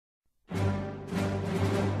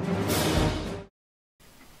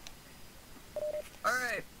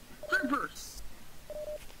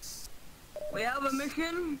We have a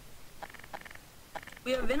mission.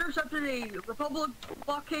 We have intercepted a Republic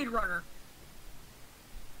blockade runner.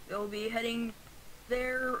 They'll be heading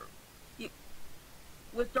there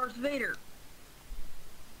with Darth Vader.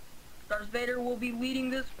 Darth Vader will be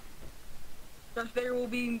leading this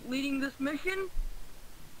mission.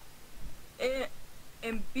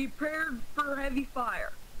 And be prepared for heavy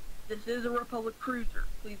fire. This is a Republic cruiser.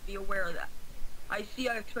 Please be aware of that. I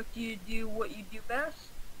expect you to do what you do best.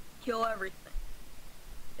 Kill everything.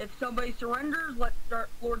 If somebody surrenders, let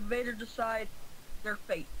Lord Vader decide their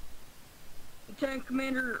fate. Lieutenant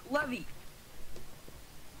Commander Levy,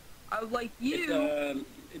 I would like you...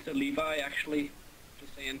 It's a Levi, actually.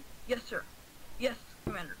 Just saying. Yes, sir. Yes,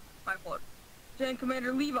 Commander. My fault. Lieutenant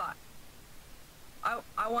Commander Levi,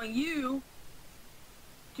 I want you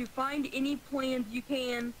to find any plans you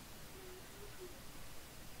can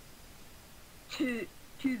to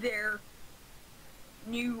their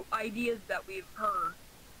new ideas that we've heard.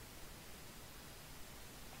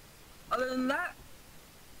 Other than that,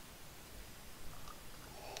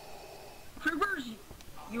 troopers,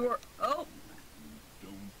 you are... Oh!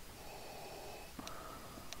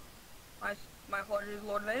 My apologies,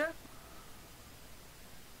 Lord Vader.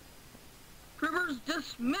 Troopers,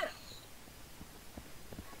 dismiss!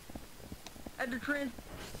 Had to transport,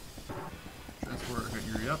 okay,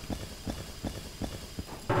 you're up.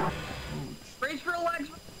 brace for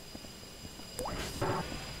election.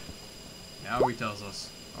 Now he tells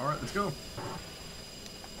us. Alright, let's go.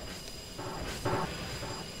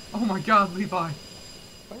 Oh my god, Levi!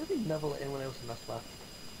 Why did he never let anyone else in this left?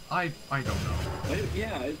 I don't know.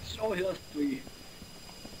 Yeah, it's always us three.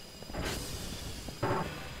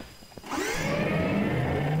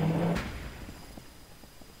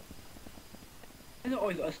 It's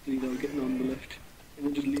always us three though, getting on the lift. And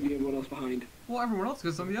then just leaving everyone else behind. Well, everyone else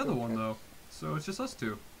gets on the other one though. So it's just us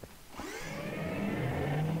two.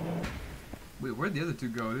 Wait, where'd the other two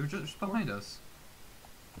go? They were just behind us.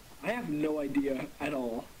 I have no idea at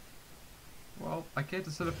all. Well, I can't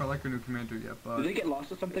decide if I like our new commander yet, but... Did they get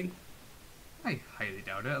lost or something? I highly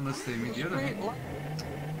doubt it, unless they meet the other one.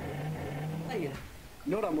 Hey. You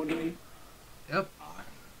know what I'm wondering? Yep.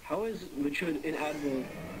 How is Richard an admiral?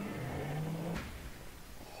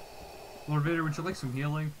 Lord Vader, would you like some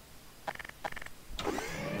healing?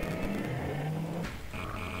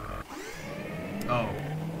 Oh.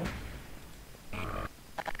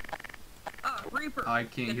 Reaper. I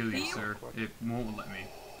can't heal you, sir. It won't let me.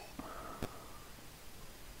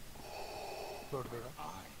 Lord Vader.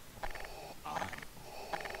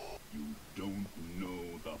 You don't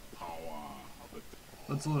know the power of it.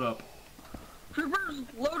 Let's load up. Troopers,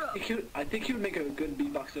 load up. I think he would make a good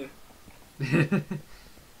beatboxer.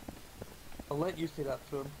 I'll let you say that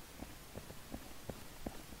to him.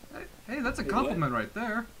 Hey, that's a compliment right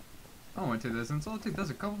there. I don't want to take this insult. That's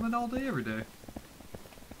a compliment all day, every day.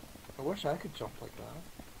 I wish I could jump like that.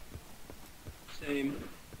 Same.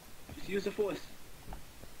 Just use the force.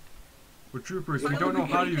 We're troopers. We don't know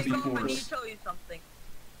how to use the I need force. to tell you something.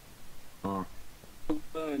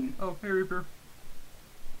 Burn. Oh, hey Reaper.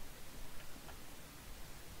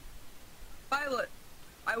 Pilot,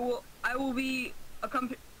 I will be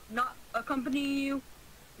accompanying you.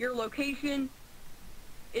 Your location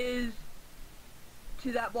is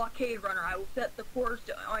to that blockade runner. I will set the course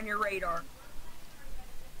on your radar.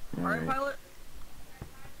 Alright, pilot?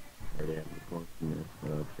 Okay.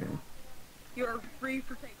 You are free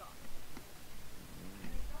for takeoff.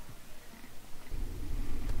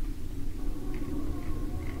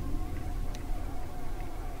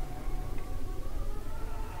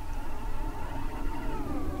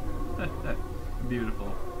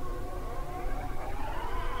 Beautiful.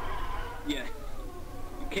 Yeah.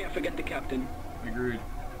 You can't forget the captain. Agreed.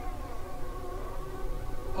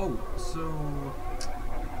 Oh, so...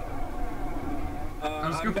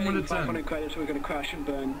 Let's go from 1 to 10. 500 credits, we're gonna crash and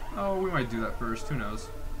burn. Oh, we might do that first. Who knows?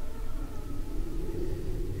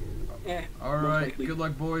 Eh. Alright, good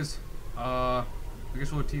luck, boys. I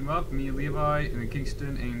guess we'll team up, me, Levi, and then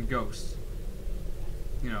Kingston, and Ghost.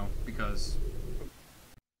 You know, because...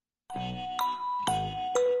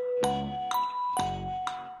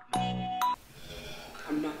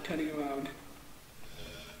 I'm not turning around.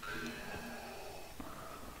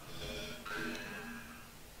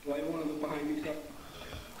 Do I want to look behind me, sir?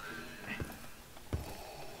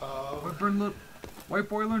 White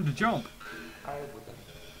boy learned to jump. I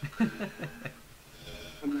wouldn't.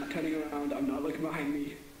 I'm not turning around, I'm not looking behind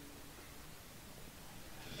me.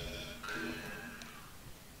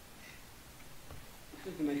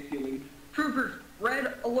 This is a nice feeling. Troopers,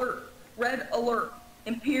 red alert. Red alert.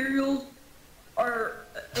 Imperials are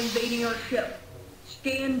invading our ship.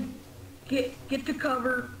 Stand Get to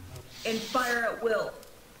cover and fire at will.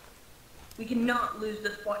 We cannot lose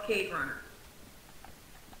this blockade runner.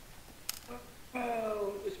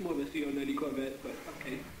 Well, it's more of a CO-90 Corvette, but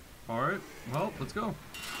okay. Alright, well, let's go.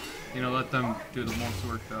 You know, let them do the most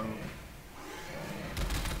work, though.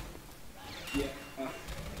 Yeah.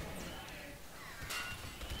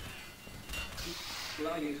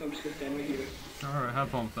 Lagging, so I'm just gonna stand right here. Alright, have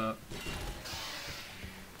fun with that.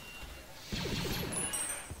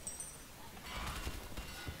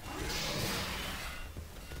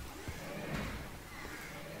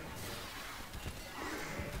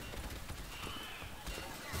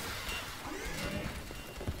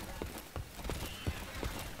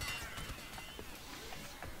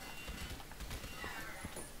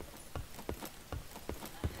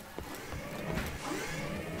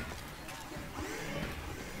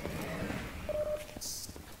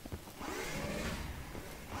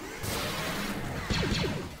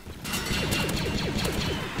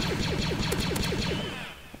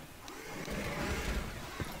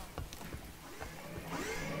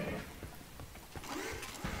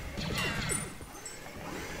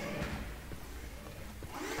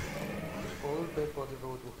 All before the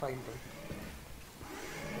road will find them.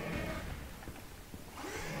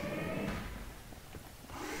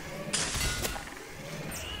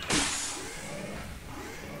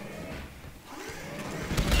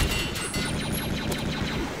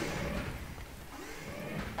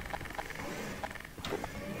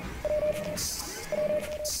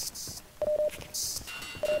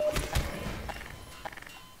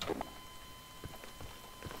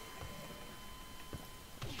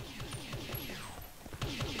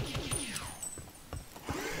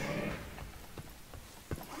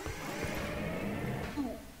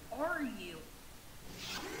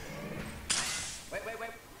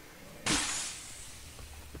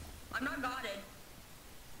 I'm not guarded.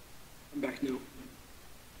 I'm back now.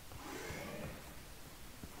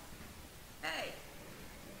 Hey.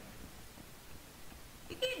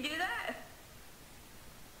 You can't do that.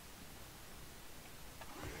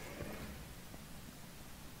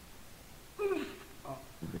 Oh.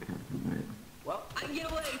 Well, I can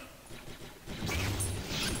get away.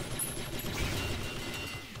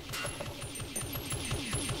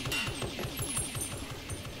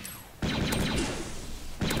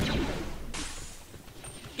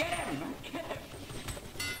 Get him! Get him!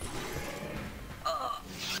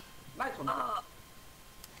 Nice one. I'll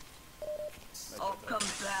come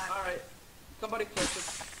back. Alright, somebody check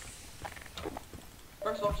it.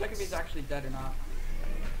 First of all, check if he's actually dead or not.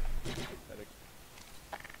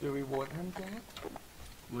 Do we want him dead?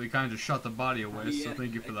 Well, you kind of just shot the body away, so Yeah,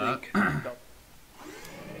 thank you for I that. think.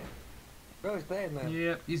 Well, he's dead now.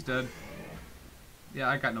 Yep, he's dead. Yeah,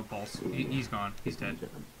 I got no pulse. He's gone. He's dead.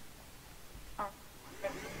 Let's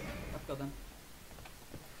go then.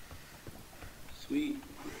 Sweet.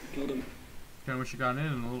 Killed him. Kind of wish I got in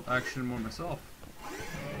and a little action more myself.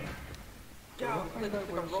 Yeah, We'll find out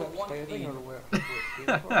where roll Shep's one hiding speed. or where it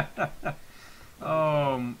came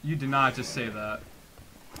from. You did not just say that.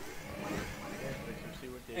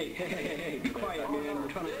 Hey, be quiet, man. We're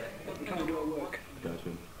trying to do our work.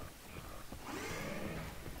 Gotcha.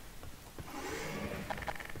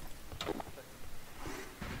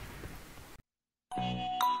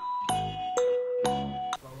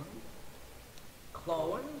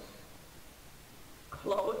 Clones?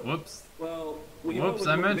 Clones? Whoops. Well, we Whoops, always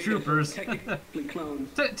I meant motivate us, troopers. we're technically clones.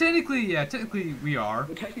 Technically we are.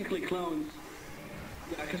 We're technically clones.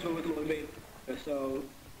 Yeah, because we're with Lord Vader, so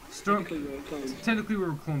Storm. technically we're clones. Technically we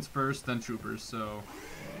were clones first, then troopers. So.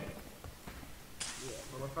 Yeah,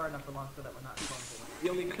 but we're far enough along so that we're not clones. The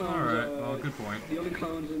only clones. All right. Well, good point. The only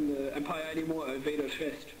clones in the Empire anymore are Vader's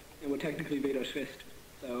Fist, and we're technically Vader's Fist.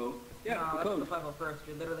 So yeah, No, we're that's clones. the 501st.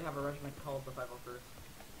 You literally have a regiment called the 501st.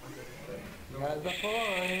 He has a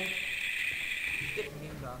point. Get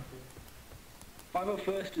memes on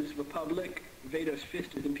too. 501st is Republic. Vader's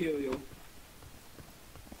Fist is Imperial.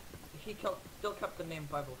 He still kept the name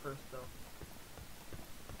 501st though.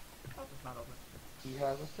 Oh, it's not over. He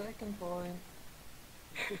has a second point.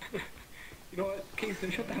 You know what,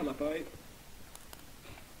 Kingston, shut the hell up, alright?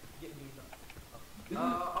 Get memes on.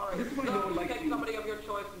 Alright, This is why no so one likes take you. somebody of your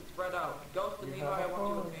choice and spread out. Ghost and You Levi, have I a want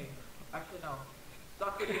you with phone. me. Actually, no.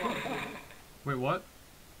 Suck if you want to. Wait, what?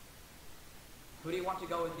 Who do you want to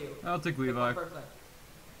go with you? I'll take Pick Levi. one person.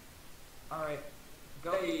 Alright.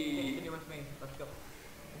 Go continue with me. Let's go.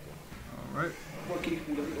 All right. Poor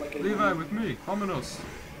Kingston doesn't like it. Levi with me. Ominous.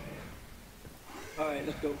 Alright,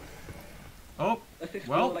 let's go. Oh. Let's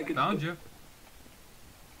explore Well, like it's found good. you.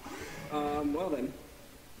 Well then.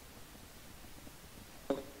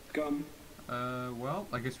 Scum. Well,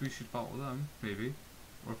 I guess we should follow them, maybe.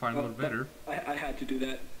 Or find a motivator. I had to do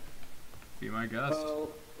that. Be my guest. Well,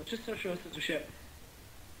 let's just show us the ship.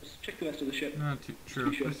 Let's check the rest of the ship. Not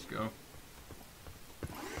true. Let's go.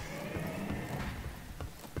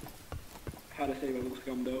 How to save a little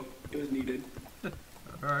scum though. It was needed.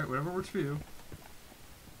 Alright, whatever works for you.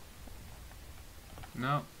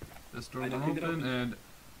 No. This door won't open and...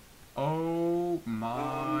 Oh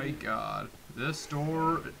my god. This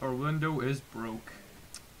door or window is broke.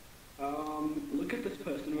 Look at this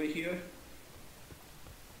person right here.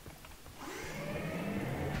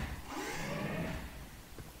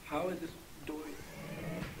 How is this door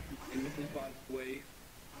in with this bad way?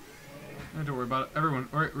 Don't worry about it. Everyone,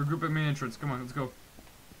 alright, regroup at main entrance. Come on, let's go.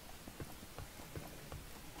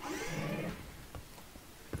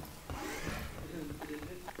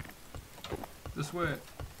 This way.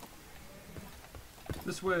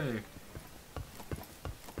 This way.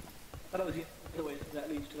 Oh, that was the other way that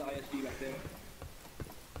leads to the ISD back there.